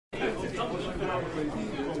Well,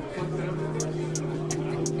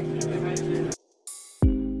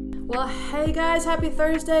 hey guys, happy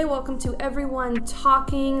Thursday. Welcome to Everyone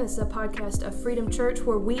Talking. This is a podcast of Freedom Church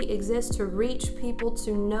where we exist to reach people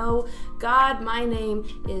to know God. My name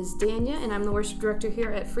is Dania, and I'm the worship director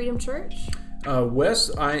here at Freedom Church.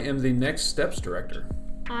 Wes, I am the Next Steps director.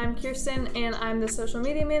 I'm Kirsten, and I'm the social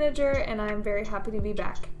media manager, and I'm very happy to be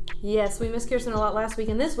back. Yes, we missed Kirsten a lot last week,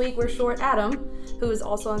 and this week we're short Adam, who is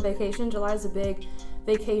also on vacation. July is a big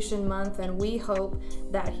vacation month, and we hope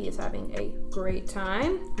that he is having a great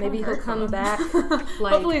time. Maybe he'll come back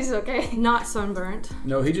like hopefully he's okay, not sunburnt.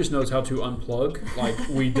 No, he just knows how to unplug. Like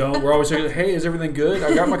we don't. We're always saying, "Hey, is everything good?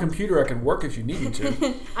 I got my computer. I can work if you need me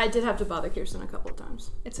to." I did have to bother Kirsten a couple of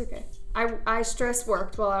times. It's okay. I stress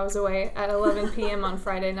worked while I was away at 11 p.m. on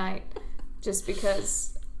Friday night, just because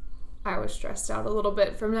I was stressed out a little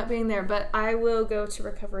bit from not being there, but I will go to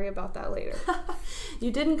recovery about that later. You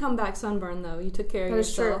didn't come back sunburned, though. You took care of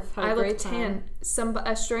yourself. True. I looked tan.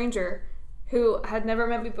 A stranger who had never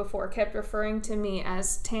met me before kept referring to me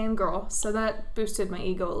as tan girl, so that boosted my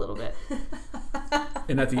ego a little bit.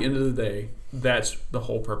 And at the end of the day, that's the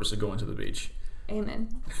whole purpose of going to the beach. Amen.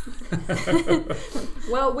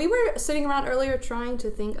 Well, we were sitting around earlier trying to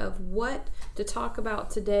think of what to talk about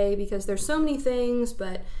today because there's so many things,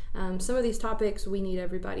 but some of these topics we need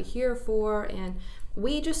everybody here for. And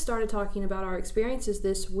we just started talking about our experiences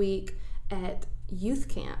this week at youth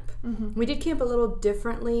camp. Mm-hmm. We did camp a little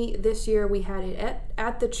differently this year. We had it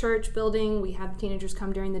at the church building. We had the teenagers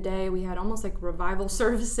come during the day. We had almost like revival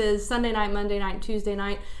services, Sunday night, Monday night, and Tuesday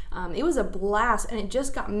night. It was a blast, and it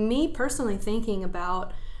just got me personally thinking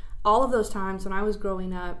about all of those times when I was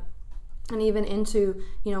growing up and even into,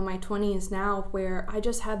 my 20s now, where I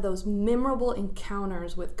just had those memorable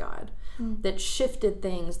encounters with God that shifted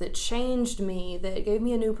things, that changed me, that gave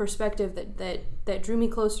me a new perspective, that drew me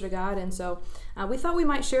closer to God. And so we thought we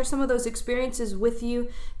might share some of those experiences with you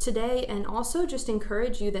today, and also just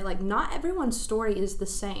encourage you that not everyone's story is the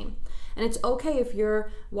same. And it's okay if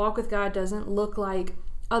your walk with God doesn't look like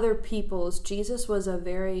other people's. Jesus was a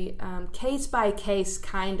very case-by-case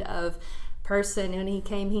kind of person. When he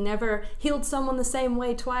came, he never healed someone the same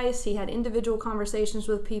way twice. He had individual conversations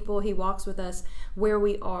with people. He walks with us where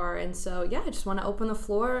we are. And so, I just want to open the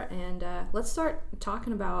floor and let's start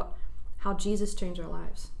talking about how Jesus changed our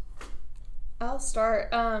lives. I'll start.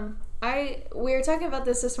 We were talking about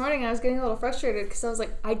this morning. I was getting a little frustrated because I was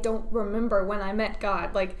like, I don't remember when I met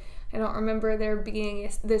God. I don't remember there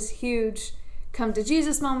being this huge come to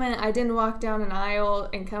Jesus moment. I didn't walk down an aisle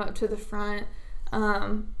and come up to the front.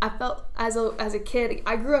 I felt as a kid,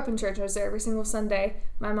 I grew up in church. I was there every single Sunday.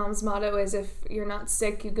 My mom's motto is, if you're not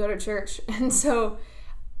sick, you go to church. And so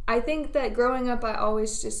I think that growing up, I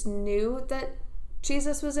always just knew that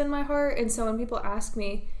Jesus was in my heart. And so when people ask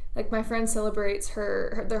me, my friend celebrates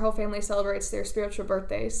their whole family celebrates their spiritual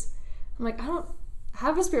birthdays. I'm like, I don't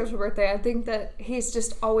have a spiritual birthday. I think that he's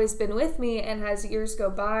just always been with me. And as years go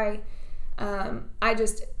by, I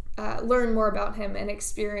just learn more about him and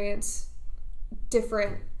experience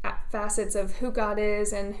different facets of who God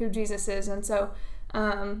is and who Jesus is. And so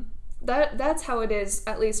that's how it is,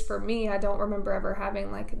 at least for me. I don't remember ever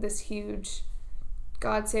having this huge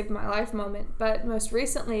God saved my life moment. But most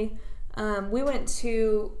recently, we went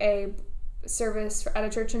to a service at a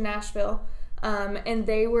church in Nashville, and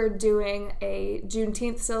they were doing a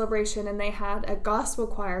Juneteenth celebration, and they had a gospel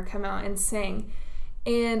choir come out and sing.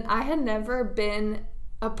 And I had never been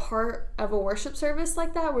a part of a worship service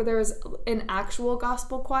like that where there was an actual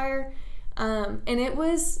gospel choir, and it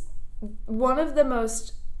was one of the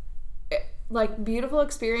most beautiful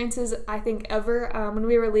experiences I think ever. When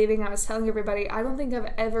we were leaving, I was telling everybody, I don't think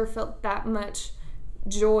I've ever felt that much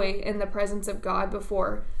joy in the presence of God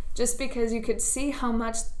before, just because you could see how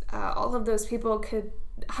much all of those people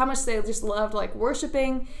how much they just loved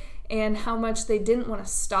worshiping, and how much they didn't want to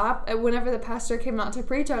stop. Whenever the pastor came out to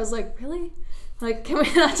preach, I was like, really? Can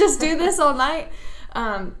we not just do this all night?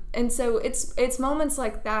 And so it's moments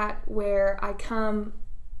like that where I come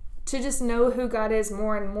to just know who God is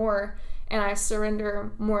more and more, and I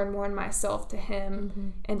surrender more and more in myself to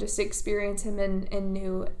him, and just experience him in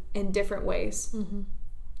new and different ways. Mm-hmm.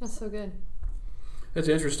 That's so good. It's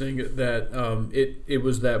interesting that it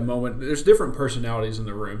was that moment. There's different personalities in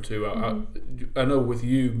the room too. I know with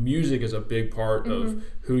you, music is a big part of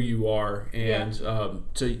who you are, and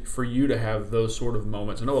for you to have those sort of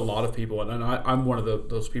moments. I know a lot of people, and I'm one of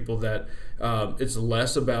those people that it's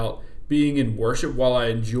less about being in worship. While I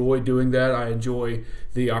enjoy doing that, I enjoy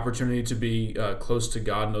the opportunity to be close to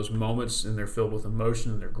God in those moments, and they're filled with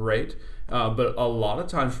emotion and they're great. But a lot of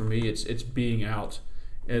times for me, it's being out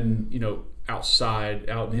and outside,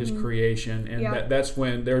 out in His creation, and that's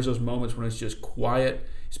when there's those moments when it's just quiet,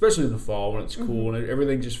 especially in the fall when it's cool and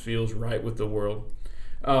everything just feels right with the world.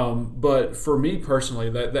 But for me personally,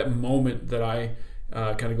 that moment that I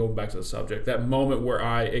kind of going back to the subject, that moment where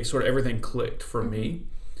sort of everything clicked for me,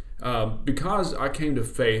 because I came to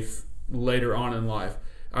faith later on in life.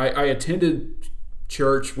 I attended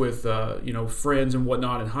church with friends and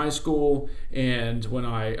whatnot in high school, and when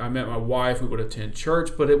I met my wife, we would attend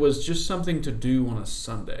church, but it was just something to do on a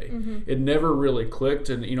Sunday. It never really clicked,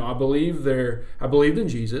 and I believed in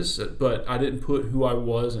Jesus, but I didn't put who I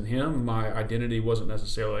was in Him. My identity wasn't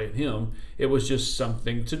necessarily in Him. It was just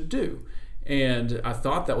something to do, and I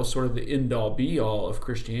thought that was sort of the end-all be-all of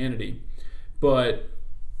Christianity. But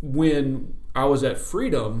when I was at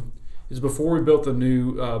Freedom, is before we built the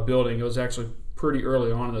new building. It was actually pretty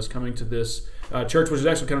early on in us coming to this church, which is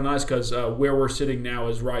actually kind of nice because where we're sitting now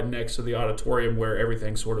is right next to the auditorium where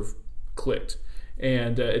everything sort of clicked.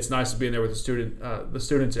 And it's nice to be in there with the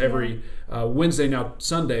students every Wednesday, now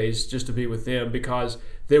Sundays, just to be with them, because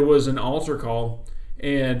there was an altar call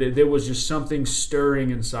and there was just something stirring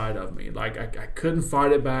inside of me. Like I couldn't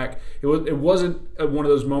fight it back. It wasn't one of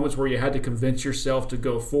those moments where you had to convince yourself to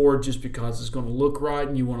go forward just because it's going to look right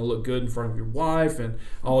and you want to look good in front of your wife and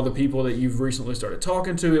all the people that you've recently started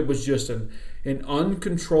talking to. It was just an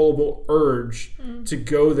uncontrollable urge to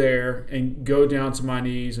go there and go down to my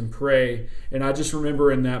knees and pray. And I just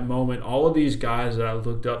remember in that moment, all of these guys that I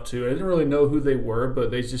looked up to, I didn't really know who they were, but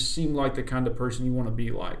they just seemed like the kind of person you want to be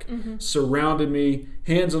like. Surrounded me,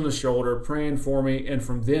 hands on the shoulder, praying for me. And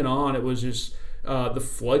from then on, it was just the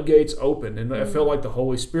floodgates opened, and I felt like the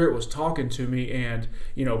Holy Spirit was talking to me and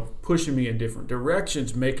pushing me in different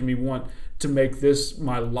directions, making me want to make this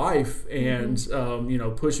my life, and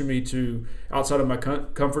pushing me to outside of my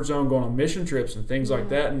comfort zone, going on mission trips and things like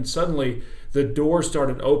that. And suddenly the door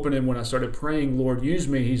started opening when I started praying, Lord, use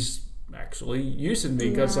me. He's actually using me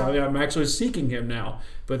because I'm actually seeking Him now.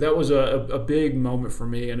 But that was a big moment for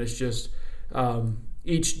me, and it's just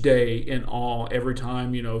each day in awe every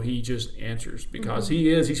time He just answers, because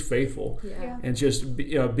He's faithful, and just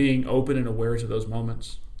being open and aware to those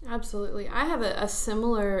moments. Absolutely. I have a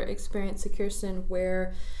similar experience to Kirsten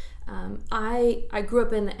where I grew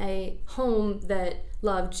up in a home that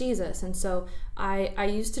loved Jesus, and so I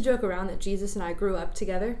used to joke around that Jesus and I grew up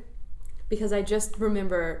together, because I just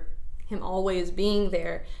remember Him always being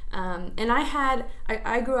there. And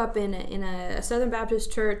I grew up in a Southern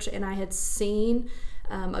Baptist church, and I had seen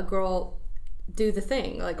a girl do the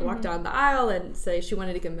thing, like walk down the aisle and say she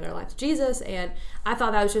wanted to give her life to Jesus, and I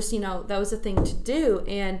thought that was just that was a thing to do,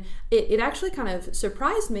 and it actually kind of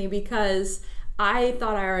surprised me because I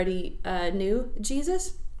thought I already knew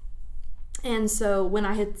Jesus. And so when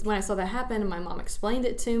I saw that happen and my mom explained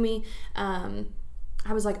it to me, I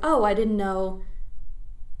was like, oh, I didn't know.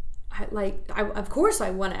 Of course I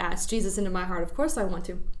want to ask Jesus into my heart. Of course I want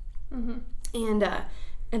to.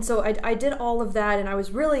 And so I did all of that, and I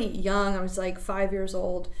was really young. I was like 5 years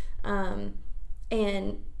old, and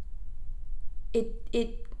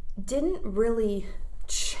it didn't really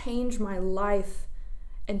change my life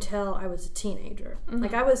until I was a teenager.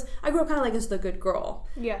 Like I grew up kind of like as the good girl,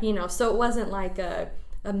 so it wasn't like a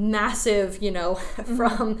massive,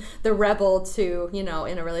 from the rebel to, in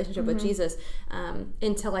a relationship with Jesus,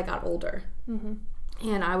 until I got older.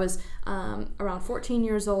 And I was around 14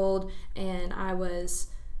 years old, and I was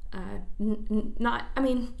I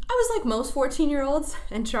was like most 14-year-olds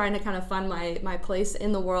and trying to kind of find my place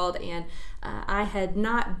in the world, and I had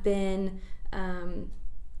not been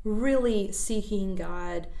really seeking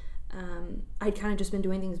God. I'd kind of just been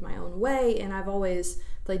doing things my own way, and I've always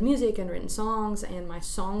played music and written songs, and my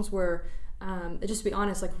songs were just to be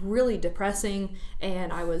honest, like really depressing,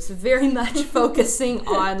 and I was very much focusing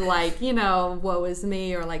on woe is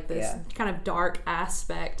me, or like this kind of dark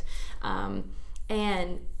aspect.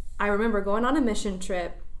 And I remember going on a mission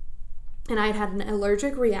trip, and I had an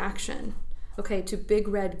allergic reaction, to Big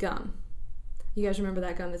Red gum. You guys remember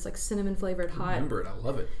that gum that's like cinnamon flavored hot? I remember it. I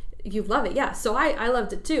love it. You love it, yeah. So I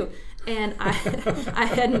loved it too. And I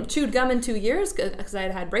hadn't chewed gum in 2 years because I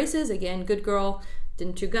had braces. Again, good girl,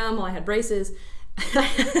 didn't chew gum while I had braces.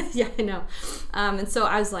 Yeah, I know. And so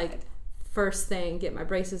I was like, first thing, get my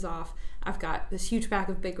braces off. I've got this huge pack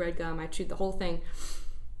of Big Red gum. I chewed the whole thing.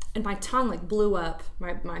 And my tongue blew up.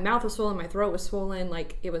 My mouth was swollen, my throat was swollen,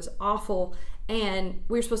 it was awful. And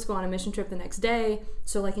we were supposed to go on a mission trip the next day.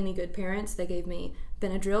 So like any good parents, they gave me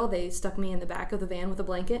Benadryl. They stuck me in the back of the van with a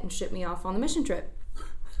blanket and shipped me off on the mission trip.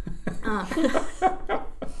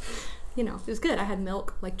 it was good. I had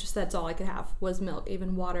milk, like just that's all I could have was milk.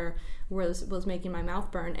 Even water was making my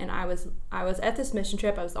mouth burn. And I was at this mission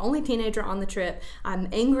trip. I was the only teenager on the trip. I'm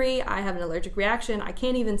angry. I have an allergic reaction. I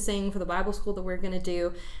can't even sing for the Bible school that we're going to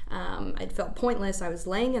do. I felt pointless. I was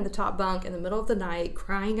laying in the top bunk in the middle of the night,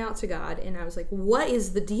 crying out to God. And I was like, what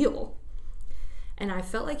is the deal? And I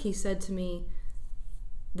felt like he said to me,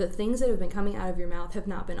 the things that have been coming out of your mouth have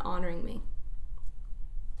not been honoring me.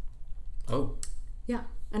 Oh. Yeah.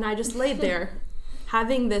 And I just laid there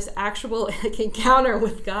having this actual encounter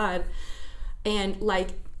with God. And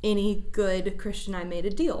like any good Christian, I made a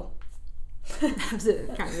deal. That was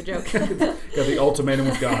kind of a joke. Got the ultimatum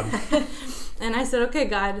with God. And I said, okay,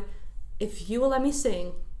 God, if you will let me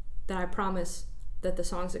sing, then I promise that the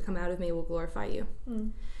songs that come out of me will glorify you.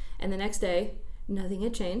 And the next day, nothing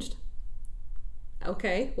had changed.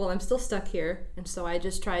 Okay, well, I'm still stuck here. And so I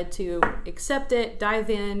just tried to accept it, dive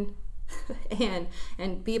in,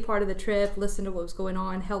 and be a part of the trip, listen to what was going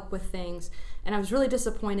on, help with things. And I was really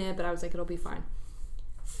disappointed, but I was like, it'll be fine.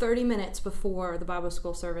 30 minutes before the Bible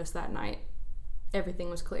school service that night, everything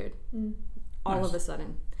was cleared. All of a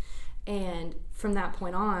sudden. And from that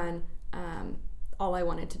point on, all I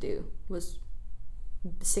wanted to do was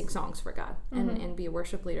sing songs for God and be a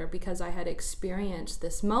worship leader, because I had experienced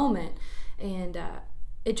this moment, and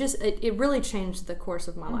it really changed the course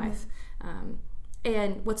of my life.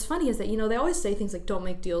 And what's funny is that, they always say things like, don't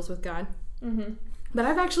make deals with God. But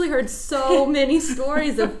I've actually heard so many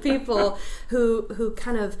stories of people who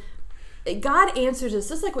kind of, God answers us,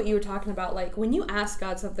 just like what you were talking about. Like when you ask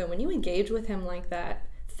God something, when you engage with him like that,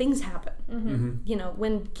 things happen.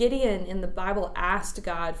 When Gideon in the Bible asked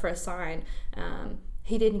God for a sign,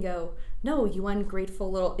 he didn't go, no, you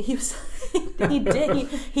ungrateful little, he did.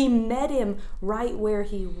 He met him right where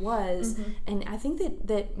he was. And I think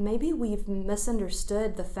that maybe we've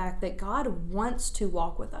misunderstood the fact that God wants to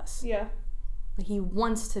walk with us. Yeah. Like he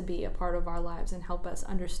wants to be a part of our lives and help us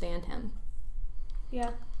understand him.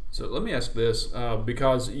 Yeah. So let me ask this,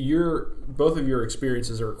 because both of your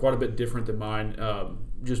experiences are quite a bit different than mine,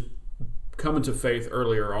 just coming to faith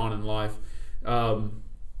earlier on in life.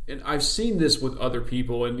 And I've seen this with other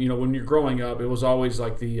people, and when you're growing up, it was always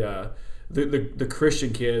like the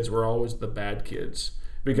Christian kids were always the bad kids,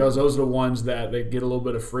 because those are the ones that they get a little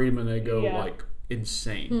bit of freedom and they go like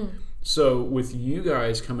insane. So with you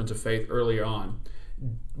guys coming to faith early on,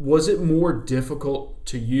 was it more difficult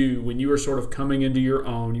to you when you were sort of coming into your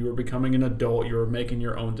own, you were becoming an adult, you were making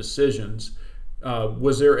your own decisions?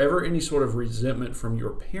 Was there ever any sort of resentment from your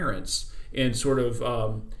parents and sort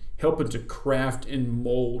of helping to craft and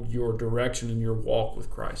mold your direction in your walk with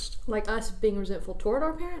Christ? Like us being resentful toward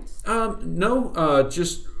our parents? No,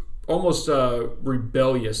 just almost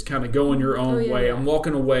rebellious, kind of going your own way. I'm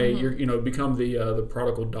walking away. You're become the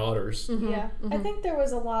prodigal daughters. Yeah, I think there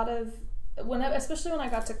was a lot of especially when I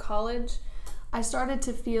got to college, I started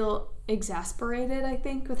to feel exasperated. I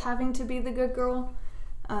think with having to be the good girl.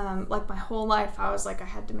 Like my whole life, I was like I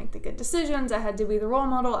had to make the good decisions. I had to be the role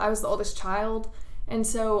model. I was the oldest child. And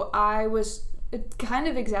so I was kind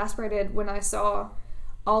of exasperated when I saw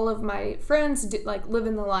all of my friends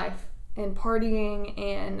living the life and partying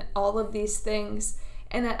and all of these things.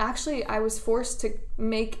 And I was forced to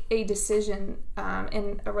make a decision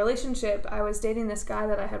in a relationship. I was dating this guy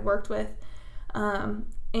that I had worked with,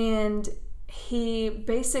 and he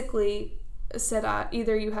basically said,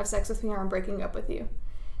 either you have sex with me or I'm breaking up with you.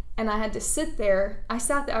 And I had to sit there. I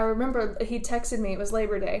remember he texted me, it was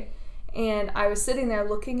Labor Day. And I was sitting there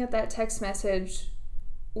looking at that text message,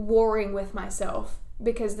 warring with myself,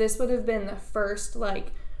 because this would have been the first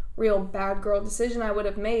real bad girl decision I would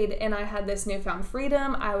have made. And I had this newfound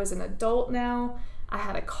freedom. I was an adult now. I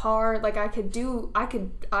had a car. I could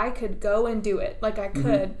go and do it. I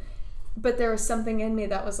could. But there was something in me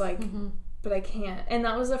that was but I can't. And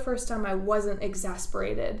that was the first time I wasn't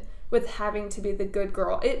exasperated with having to be the good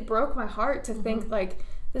girl. It broke my heart to think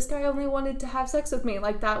this guy only wanted to have sex with me.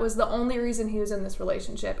 That was the only reason he was in this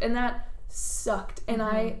relationship. And that sucked. And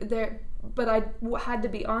I had to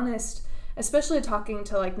be honest, especially talking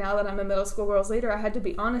to now that I'm a middle school girls leader, I had to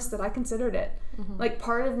be honest that I considered it.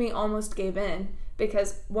 Part of me almost gave in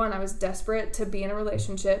because 1, I was desperate to be in a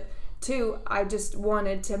relationship. 2, I just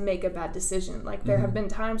wanted to make a bad decision. There have been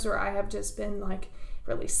times where I have just been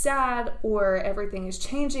really sad, or everything is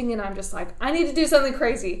changing and I'm just I need to do something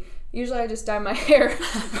crazy. Usually I just dye my hair,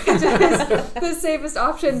 which is the safest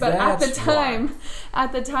option. But at the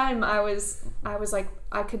time I was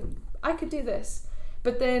I could do this.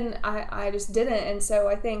 But then I just didn't. And so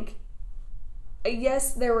I think,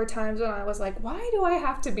 yes, there were times when I was why do I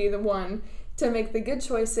have to be the one to make the good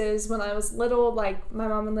choices? When I was little, my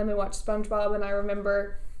mom would let me watch SpongeBob, and I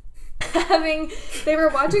remember they were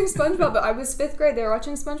watching SpongeBob. I was 5th grade. They were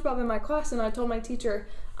watching SpongeBob in my class, and I told my teacher,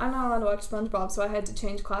 I'm not allowed to watch SpongeBob, so I had to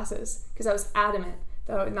change classes because I was adamant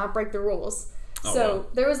that I would not break the rules. So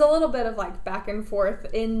there was a little bit of like back and forth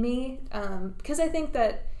in me, because I think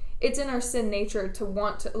that it's in our sin nature to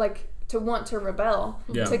want to rebel,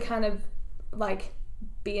 to kind of like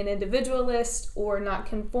be an individualist or not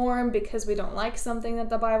conform because we don't like something that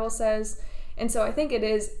the Bible says. And so I think it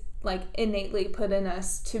is like innately put in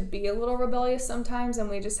us to be a little rebellious sometimes, and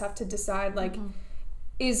we just have to decide like,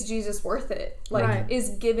 is Jesus worth it? Like, is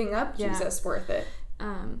giving up Jesus worth it?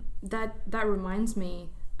 That reminds me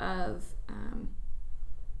of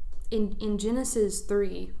in Genesis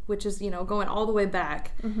 3, which is, going all the way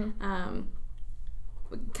back,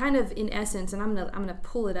 kind of in essence, and I'm gonna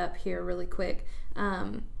pull it up here really quick.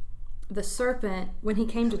 The serpent, when he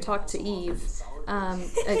came to talk to Eve,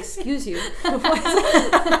 excuse you.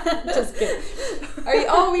 Just kidding.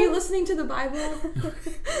 Were you listening to the Bible?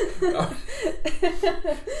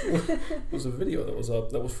 It was a video that was up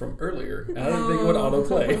that was from earlier. I didn't think it would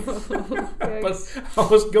autoplay. But I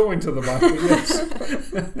was going to the Bible, yes.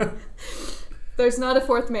 There's not a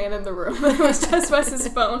 4th man in the room. It was just Wes's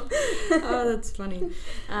phone. Oh, that's funny.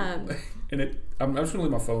 And I'm just going to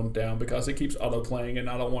leave my phone down because it keeps auto-playing and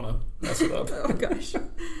I don't want to mess it up. Oh, gosh.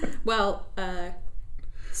 Well,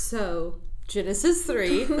 so Genesis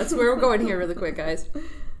 3, that's where we're going here really quick, guys.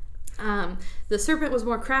 The serpent was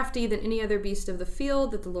more crafty than any other beast of the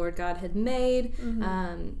field that the Lord God had made.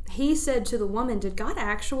 He said to the woman, did God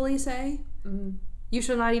actually say, you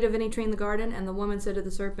shall not eat of any tree in the garden? And the woman said to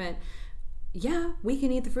the serpent, yeah, we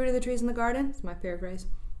can eat the fruit of the trees in the garden. It's my paraphrase.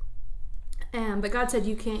 But God said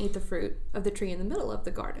you can't eat the fruit of the tree in the middle of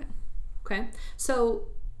the garden. Okay? So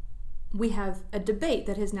we have a debate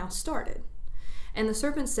that has now started. And the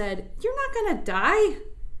serpent said, you're not going to die.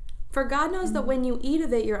 For God knows that when you eat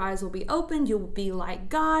of it, your eyes will be opened. You will be like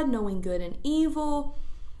God, knowing good and evil.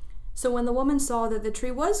 So when the woman saw that the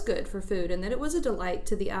tree was good for food and that it was a delight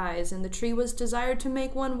to the eyes and the tree was desired to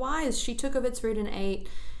make one wise, she took of its fruit and ate.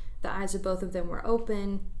 The eyes of both of them were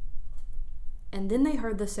open. And then they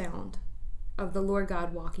heard the sound of the Lord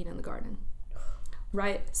God walking in the garden.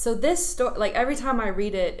 Right? So this story, like every time I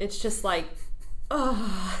read it, it's just like,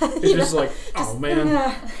 oh. It's just like, oh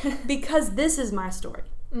man. Because this is my story.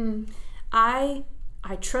 I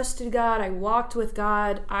trusted God. I walked with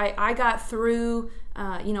God. I got through,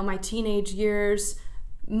 my teenage years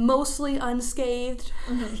mostly unscathed,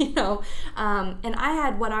 and I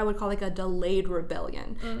had what I would call like a delayed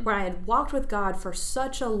rebellion, where I had walked with God for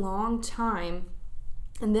such a long time.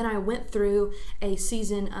 And then I went through a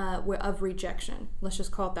season of rejection. Let's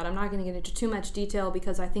just call it that. I'm not going to get into too much detail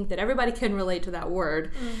because I think that everybody can relate to that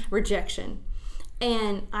word, rejection.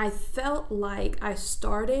 And I felt like I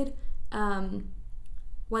started, I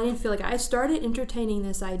didn't feel like I started entertaining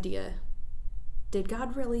this idea. Did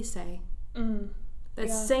God really say?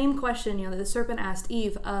 That same question, that the serpent asked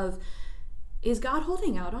Eve of, is God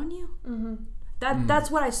holding out on you?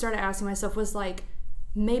 That's what I started asking myself, was like,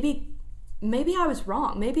 maybe I was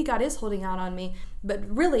wrong. Maybe God is holding out on me. But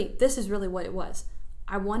really, this is really what it was.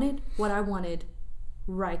 I wanted what I wanted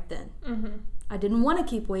right then. I didn't want to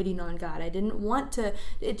keep waiting on God. I didn't want to.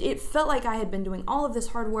 It felt like I had been doing all of this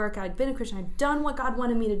hard work. I'd been a Christian. I'd done what God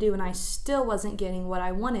wanted me to do, and I still wasn't getting what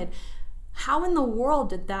I wanted. How in the world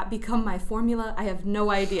did that become my formula? I have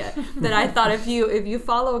no idea. That I thought if you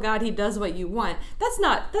follow God, He does what you want.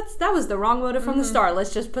 That was the wrong motive from the start.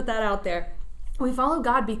 Let's just put that out there. We follow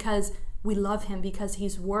God because we love Him, because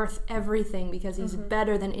He's worth everything, because He's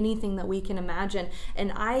better than anything that we can imagine.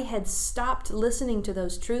 And I had stopped listening to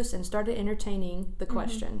those truths and started entertaining the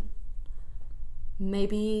question,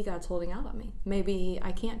 maybe God's holding out on me. Maybe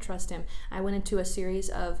I can't trust Him. I went into a series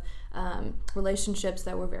of relationships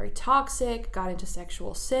that were very toxic, got into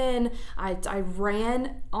sexual sin. I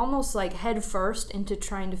ran almost like head first into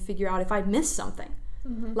trying to figure out if I'd missed something.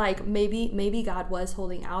 Like maybe God was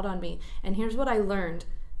holding out on me. And here's what I learned.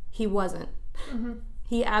 He wasn't.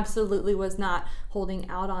 He absolutely was not holding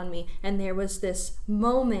out on me. And there was this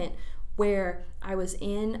moment where I was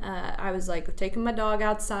like taking my dog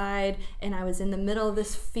outside, and I was in the middle of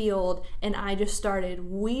this field, and I just started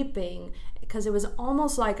weeping because it was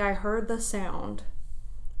almost like I heard the sound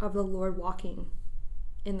of the Lord walking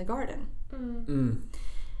in the garden.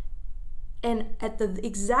 And at the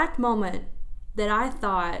exact moment that I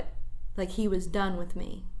thought like He was done with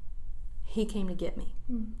me, He came to get me.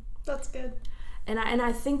 That's good. And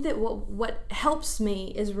I think that what helps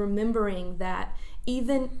me is remembering that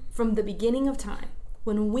even from the beginning of time,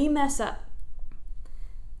 when we mess up,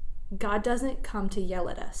 God doesn't come to yell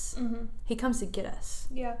at us. He comes to get us.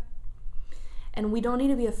 Yeah. And we don't need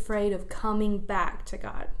to be afraid of coming back to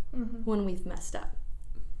God when we've messed up.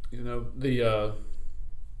 You know, the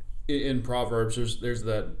in Proverbs, there's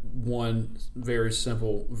that one very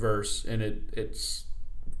simple verse, and it's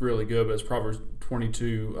really good, but it's Proverbs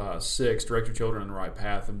 22:6. Direct your children in the right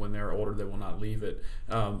path, and when they're older, they will not leave it.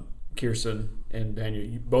 Kirsten and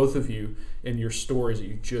Daniel, both of you, in your stories that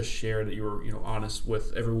you just shared, that you were honest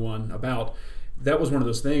with everyone about, that was one of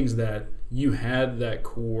those things that you had that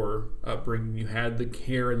core upbringing. You had the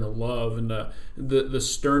care and the love and the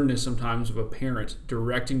sternness sometimes of a parent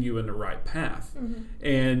directing you in the right path.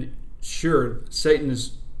 And sure, Satan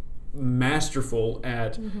is masterful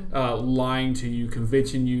at lying to you,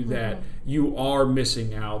 convincing you that you are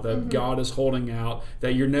missing out, that God is holding out,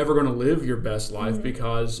 that you're never going to live your best life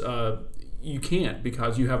because you can't,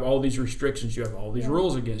 because you have all these restrictions, you have all these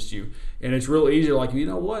rules against you. And it's real easy, like, you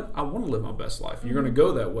know what, I want to live my best life. You're going to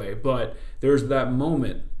go that way. But there's that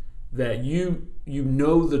moment that you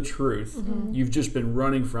know the truth. You've just been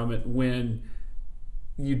running from it when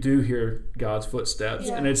you do hear God's footsteps.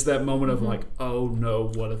 And it's that moment of like, oh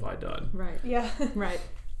no, what have I done? Right. Yeah. Right.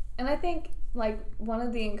 And I think like one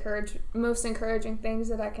of the most encouraging things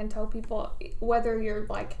that I can tell people, whether you're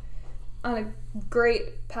like on a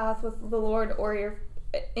great path with the Lord or you're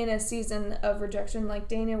in a season of rejection like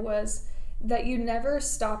Daniel was, that you never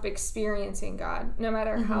stop experiencing God. No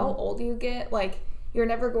matter how old you get, like you're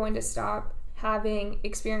never going to stop having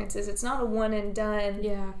experiences. It's not a one and done.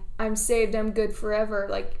 Yeah. I'm saved, I'm good forever.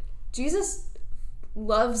 Like Jesus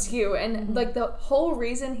loves you, and like the whole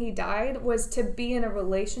reason he died was to be in a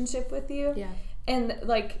relationship with you. Yeah. And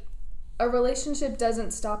like a relationship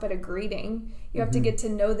doesn't stop at a greeting. You have to get to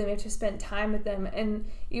know them, you have to spend time with them, and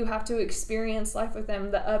you have to experience life with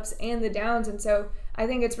them, the ups and the downs. And so I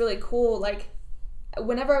think it's really cool. Like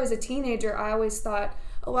whenever I was a teenager, I always thought,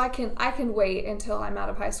 oh, I can wait until I'm out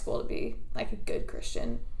of high school to be like a good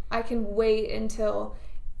Christian. I can wait until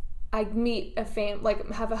I meet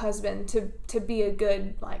have a husband to be a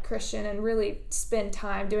good like Christian and really spend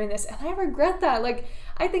time doing this. And I regret that. Like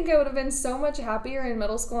I think I would have been so much happier in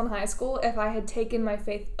middle school and high school if I had taken my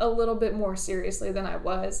faith a little bit more seriously than I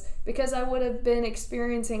was, because I would have been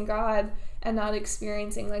experiencing God and not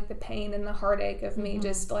experiencing like the pain and the heartache of me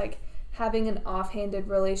just like having an offhanded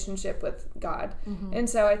relationship with God. And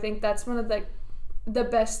so I think that's one of the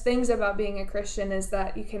best things about being a Christian, is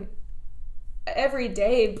that you can every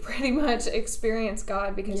day pretty much experience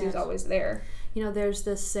God because he's always there. You know, there's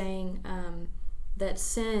this saying that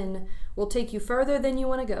sin will take you further than you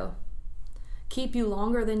want to go, keep you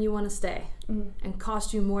longer than you want to stay, and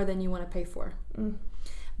cost you more than you want to pay for.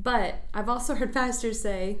 But I've also heard pastors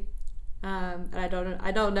say, and I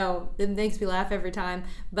don't know, it makes me laugh every time,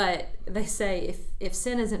 but they say if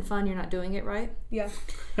sin isn't fun, you're not doing it right. Yeah.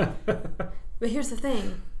 But here's the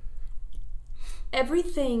thing.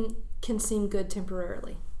 Everything can seem good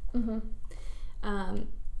temporarily.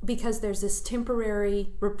 Because there's this temporary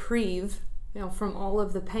reprieve, from all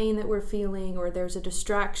of the pain that we're feeling, or there's a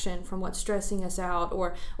distraction from what's stressing us out,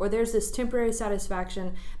 or there's this temporary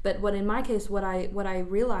satisfaction. But in my case, what I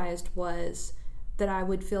realized was that I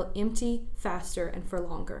would feel empty faster and for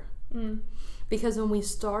longer. Because when we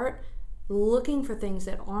start looking for things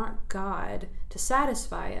that aren't God to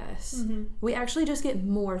satisfy us, we actually just get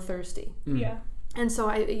more thirsty. Yeah. And so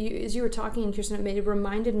as you were talking, Kirsten, it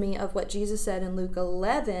reminded me of what Jesus said in Luke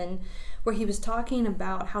 11, where he was talking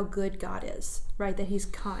about how good God is, right? That he's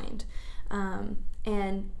kind.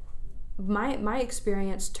 And my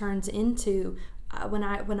experience turns into when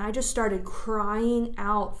I just started crying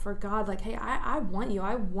out for God, like, hey, I want you.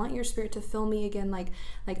 I want your spirit to fill me again. Like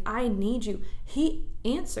I need you. He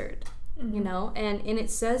answered, and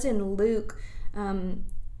it says in Luke,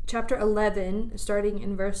 Chapter 11, starting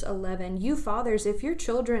in verse 11, you fathers, if your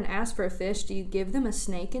children ask for a fish, do you give them a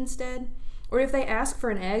snake instead? Or if they ask for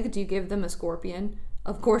an egg, do you give them a scorpion?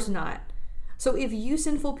 Of course not. So if you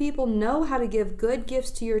sinful people know how to give good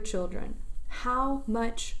gifts to your children, how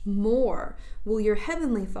much more will your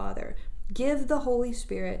heavenly Father give the Holy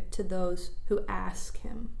Spirit to those who ask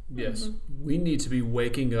him? Yes. We need to be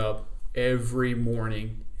waking up every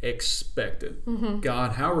morning expectant.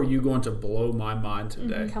 God, how are you going to blow my mind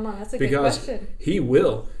today? Come on, that's a good question. Because he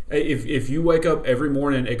will. If you wake up every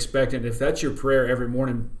morning expectant, if that's your prayer every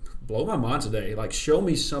morning, blow my mind today. Like, show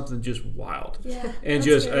me something just wild. Yeah, and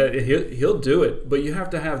just he'll do it. But you have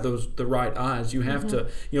to have the right eyes. You have to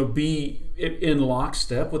be in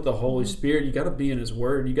lockstep with the Holy Spirit. You got to be in His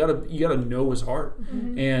Word. You got to know His heart,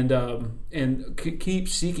 and keep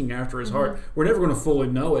seeking after His heart. We're never going to fully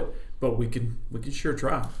know it, but we can sure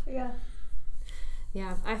try. Yeah.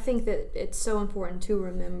 Yeah, I think that it's so important to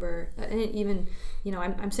remember, and even,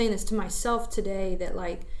 I'm saying this to myself today, that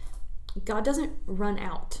like God doesn't run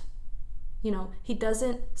out. He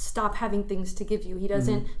doesn't stop having things to give you. He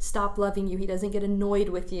doesn't stop loving you. He doesn't get annoyed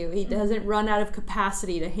with you. He doesn't run out of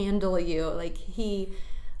capacity to handle you. Like, he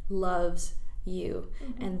loves you.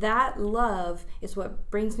 And that love is what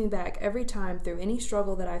brings me back every time through any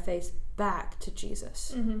struggle that I face back to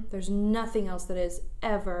Jesus. There's nothing else that has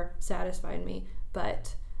ever satisfied me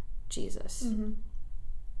but Jesus.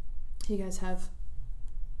 You guys have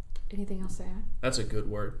anything else to add? That's a good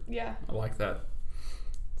word. Yeah. I like that.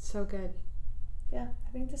 So good. Yeah,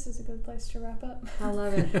 I think this is a good place to wrap up. I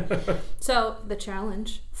love it. So the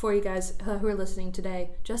challenge for you guys who are listening today,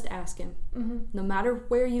 just ask him. No matter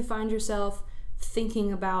where you find yourself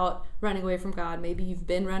thinking about running away from God, maybe you've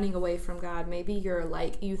been running away from God, maybe you're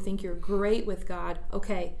like, you think you're great with God,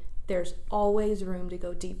 okay, there's always room to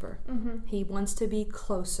go deeper. He wants to be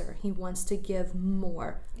closer. He wants to give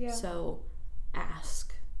more. Yeah. So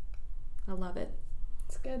ask. I love it.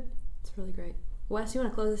 It's good. It's really great. Wes, you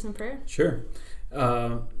want to close this in prayer? Sure.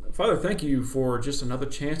 Father, thank you for just another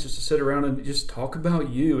chance just to sit around and just talk about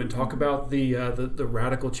you and talk about the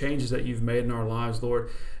radical changes that you've made in our lives, Lord.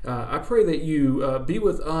 I pray that you be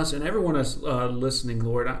with us and everyone that's listening,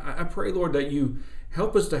 Lord. I pray, Lord, that you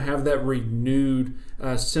help us to have that renewed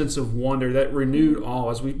sense of wonder, that renewed awe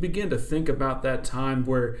as we begin to think about that time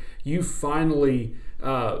where you finally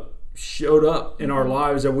showed up in our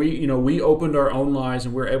lives, that we opened our own lives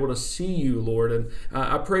and we're able to see you, Lord. And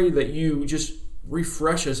I pray that you just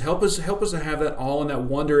refresh us, help us to have that awe and that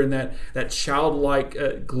wonder and that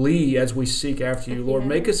childlike glee as we seek after you, Lord.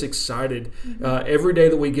 Make us excited every day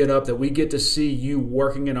that we get up, that we get to see you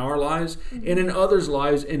working in our lives and in others'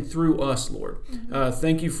 lives and through us, Lord.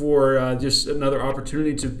 Thank you for just another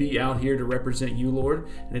opportunity to be out here to represent you, Lord.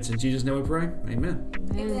 And it's in Jesus' name we pray. Amen.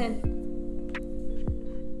 Amen.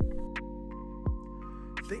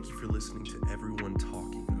 Thank you for listening to Everyone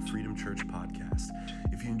Talking, a Freedom Church podcast.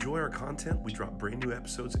 If you enjoy our content, we drop brand new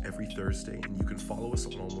episodes every Thursday, and you can follow us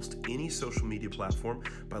on almost any social media platform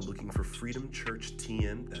by looking for Freedom Church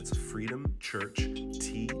TN. That's Freedom Church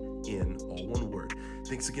TN, all one word.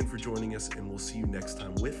 Thanks again for joining us, and we'll see you next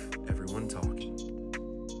time with Everyone Talking.